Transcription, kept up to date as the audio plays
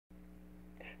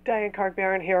Dianne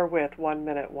Karg here with 1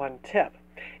 Minute 1 Tip.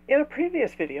 In a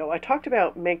previous video, I talked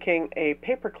about making a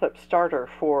paperclip starter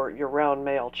for your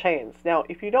Roundmaille chains. Now,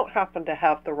 if you don't happen to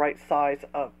have the right size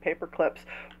of paperclips,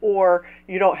 or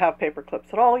you don't have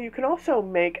paperclips at all, you can also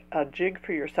make a jig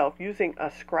for yourself using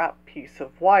a scrap piece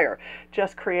of wire.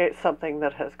 Just create something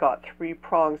that has got 3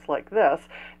 prongs like this,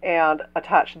 and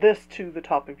attach this to the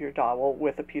top of your dowel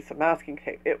with a piece of masking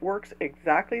tape. It works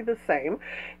exactly the same.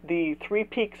 The 3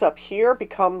 peaks up here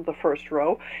become the first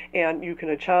row, and you can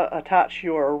attach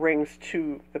your rings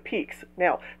to the peaks.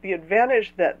 Now, the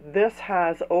advantage that this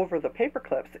has over the paper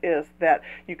clips is that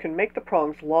you can make the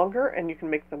prongs longer and you can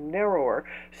make them narrower,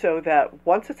 so that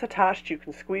once it's attached you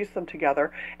can squeeze them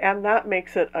together, and that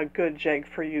makes it a good jig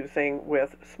for using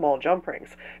with small jump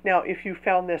rings. Now, if you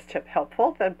found this tip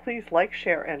helpful, then please like,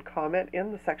 share, and comment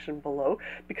in the section below,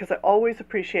 because I always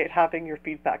appreciate having your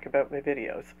feedback about my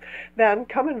videos. Then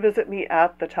come and visit me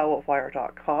at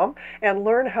thetowelwire.com and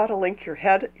learn how to link your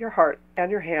head, your heart, and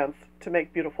your hands to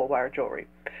make beautiful wire jewelry.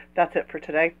 That's it for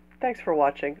today. Thanks for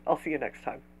watching. I'll see you next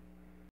time.